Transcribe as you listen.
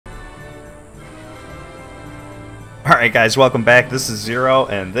Alright guys, welcome back. This is Zero,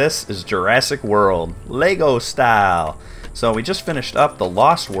 and this is Jurassic World, Lego style. So we just finished up the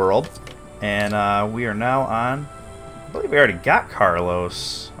Lost World, and we are now on, I believe we already got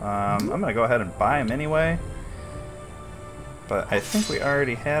Carlos. I'm going to go ahead and buy him anyway. But I think we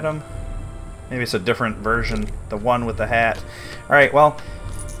already had him. Maybe it's a different version, the one with the hat. Alright, well,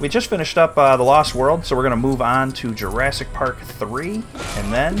 we just finished up the Lost World, so we're going to move on to Jurassic Park 3,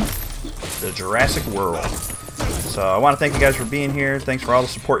 and then the Jurassic World. So I want to thank you guys for being here. Thanks for all the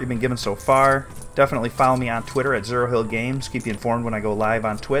support you've been giving so far. Definitely follow me on Twitter at ZeroHillGames. Keep you informed when I go live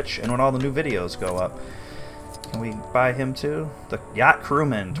on Twitch and when all the new videos go up. Can we buy him too? The Yacht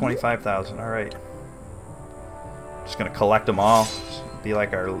Crewman, 25,000. Alright. Just going to collect them all. Be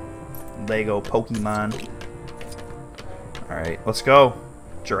like our Lego Pokemon. Alright, let's go.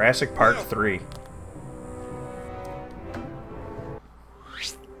 Jurassic Park 3.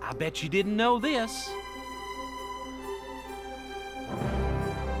 I bet you didn't know this.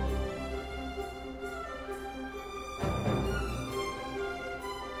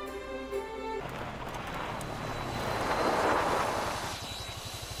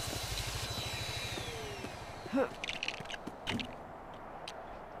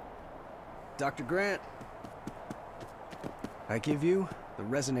 Dr. Grant, I give you the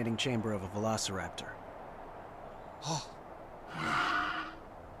resonating chamber of a velociraptor. Oh.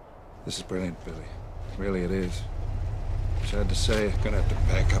 This is brilliant, Billy. Really it is. Sad to say, I'm gonna have to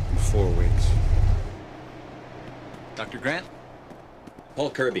pack up in 4 weeks. Dr. Grant?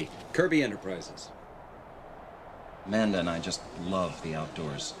 Paul Kirby, Kirby Enterprises. Amanda and I just love the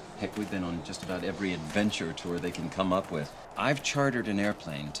outdoors. Heck, we've been on just about every adventure tour they can come up with. I've chartered an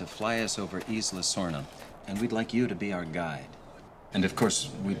airplane to fly us over Isla Sorna, and we'd like you to be our guide. And of course,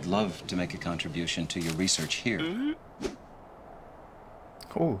 we'd love to make a contribution to your research here.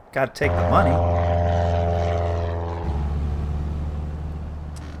 Ooh, gotta take the money.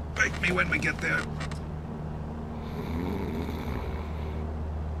 Bake me when we get there.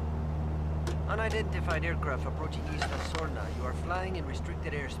 Unidentified aircraft approaching Isla Sorna. You are flying in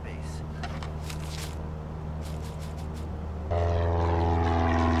restricted airspace.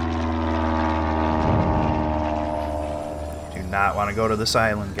 Do not want to go to this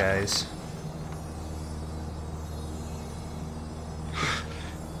island, guys.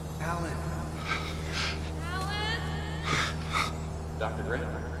 Alan. Dr. Grant?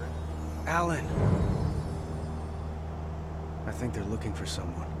 Alan! I think they're looking for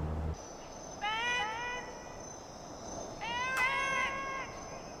someone.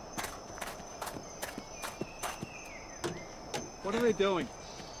 What are they doing?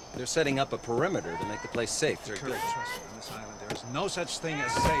 They're setting up a perimeter to make the place safe. Trust me, on this island, there is no such thing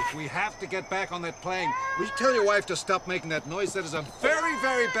as safe. We have to get back on that plane. Will you tell your wife to stop making that noise? That is a very,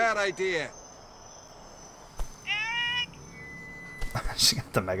 very bad idea. She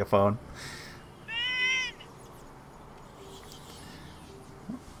got the megaphone.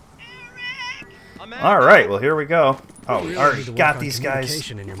 Alright, well here we go. Oh, we already got these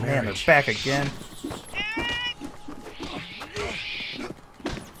guys. Man, they're back again.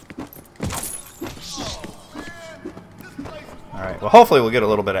 Alright, well hopefully we'll get a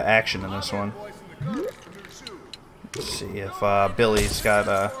little bit of action in this one. Let's see if Billy's got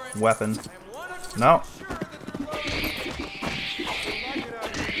a weapon. No.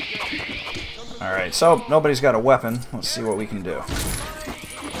 Alright, so nobody's got a weapon. Let's see what we can do.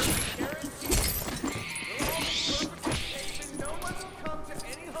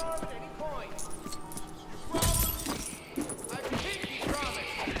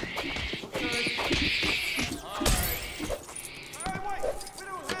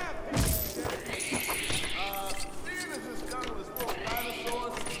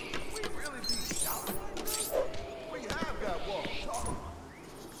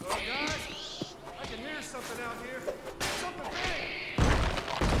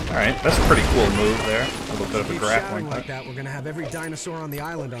 Alright, that's a pretty cool move there. A little bit of a grappling like that, we're gonna have every dinosaur on the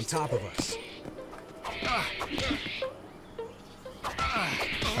island on top of us.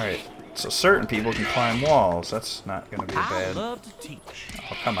 Alright, so certain people can climb walls. That's not gonna be bad. I love to teach.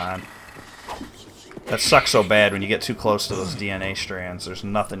 Oh, come on. That sucks so bad when you get too close to those DNA strands. There's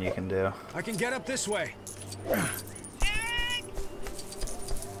nothing you can do. I can get up this way. Oh,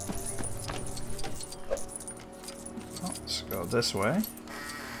 let's go this way.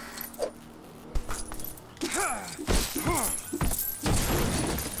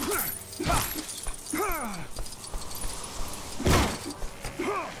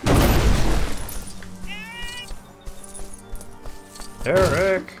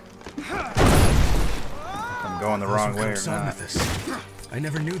 Eric! I'm going the wrong way or not. I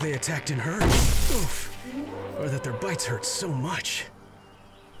never knew they attacked in herds. Oof. Or that their bites hurt so much.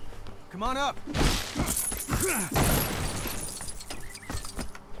 Come on up.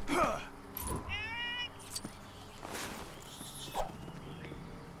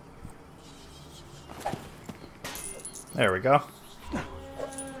 There we go.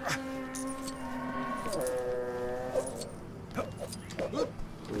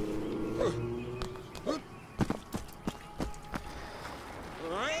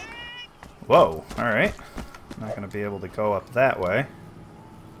 Whoa, alright. Not going to be able to go up that way.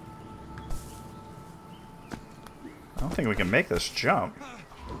 I don't think we can make this jump.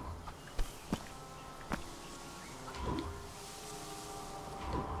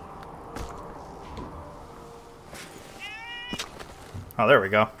 Oh, there we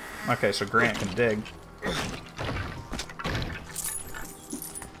go. Okay, so Grant can dig.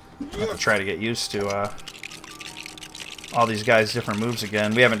 Have to try to get used to all these guys' different moves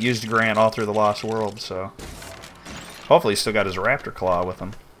again. We haven't used Grant all through the Lost World, so hopefully he's still got his Raptor claw with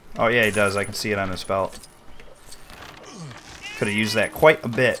him. Oh yeah, he does. I can see it on his belt. Could have used that quite a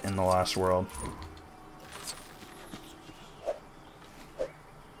bit in the Lost World.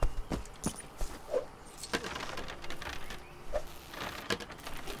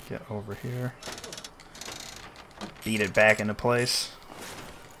 Get over here. Beat it back into place.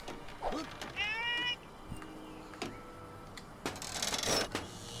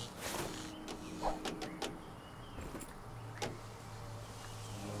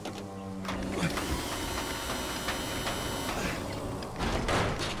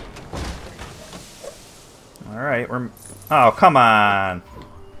 Alright, we're... Oh, come on!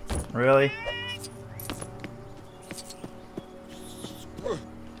 Really?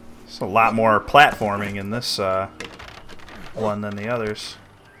 There's a lot more platforming in this one than the others.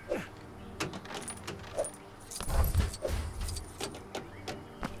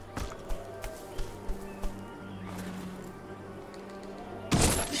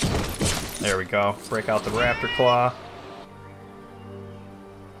 There we go. Break out the Raptor claw.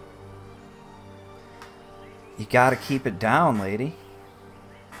 You gotta keep it down, lady.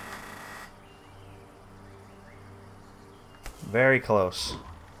 Very close.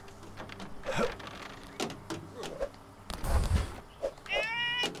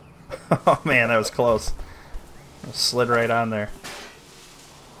 Oh man, that was close. It slid right on there.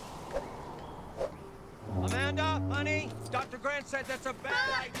 Amanda, honey, Dr. Grant said that's a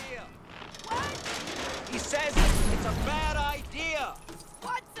bad idea. What? He says it's a bad idea.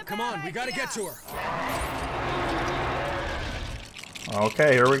 Come on, we gotta get to her.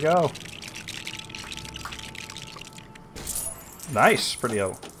 Okay, here we go. Nice, pretty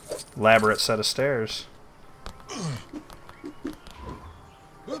elaborate set of stairs. Let's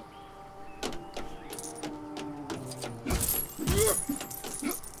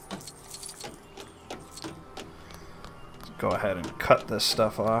go ahead and cut this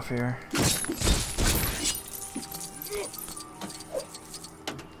stuff off here.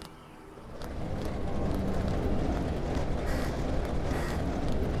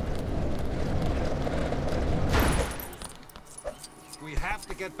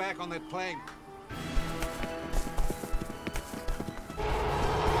 Get back on that plane.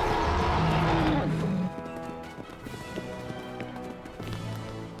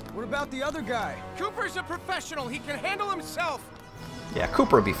 What about the other guy? Cooper's a professional. He can handle himself. Yeah,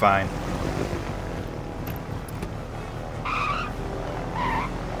 Cooper will be fine.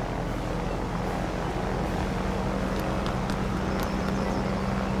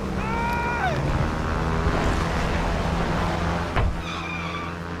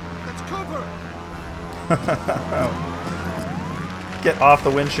 Get off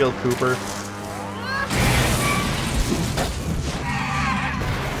the windshield, Cooper.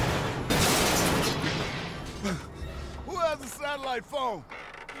 Who has a satellite phone?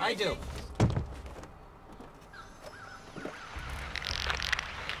 I do.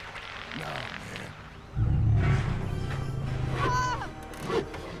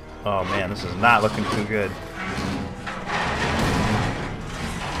 Oh man, this is not looking too good.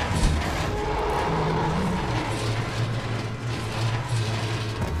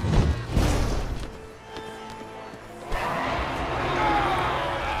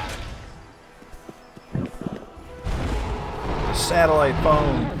 Satellite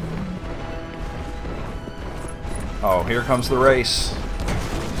phone. Oh, here comes the race.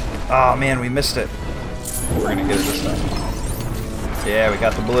 Oh man, we missed it. We're gonna get it this time. Yeah, we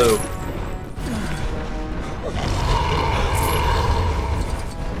got the blue.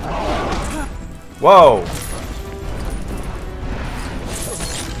 Whoa!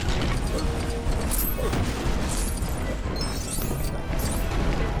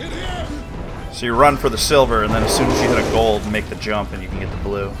 So you run for the silver, and then as soon as you hit a gold, make the jump, and you can get the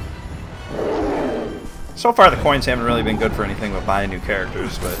blue. So far, the coins haven't really been good for anything but buying new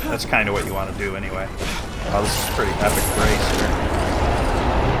characters, but that's kind of what you want to do anyway. Oh, this is a pretty epic race here.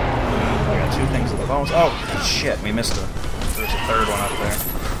 I got 2 things of the bones. Oh, shit, we missed it. There's a 3rd one up there.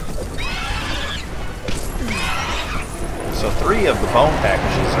 So 3 of the bone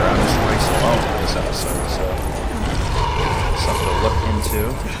packages are on this race alone in this episode, so something to look into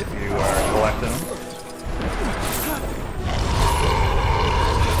if you are collecting them.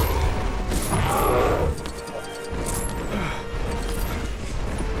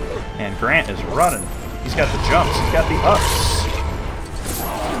 And Grant is running. He's got the jumps. He's got the ups.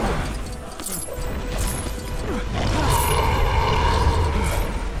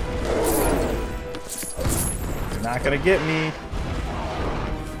 You're not gonna get me.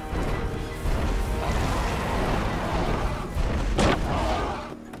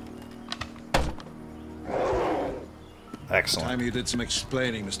 Excellent. Time you did some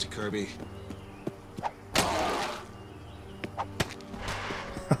explaining, Mr. Kirby.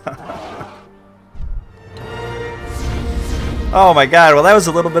 Oh my god, well that was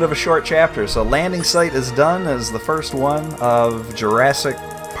a little bit of a short chapter. So landing site is done as the first one of Jurassic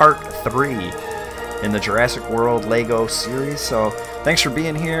Park 3 in the Jurassic World Lego series. So thanks for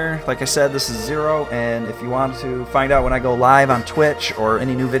being here. Like I said, this is Zero, and if you want to find out when I go live on Twitch or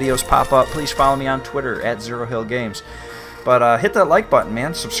any new videos pop up, please follow me on Twitter at ZeroHillGames. But hit that like button,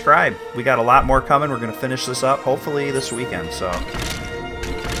 man. Subscribe. We got a lot more coming. We're going to finish this up hopefully this weekend. So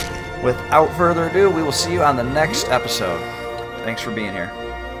without further ado, we will see you on the next episode. Thanks for being here.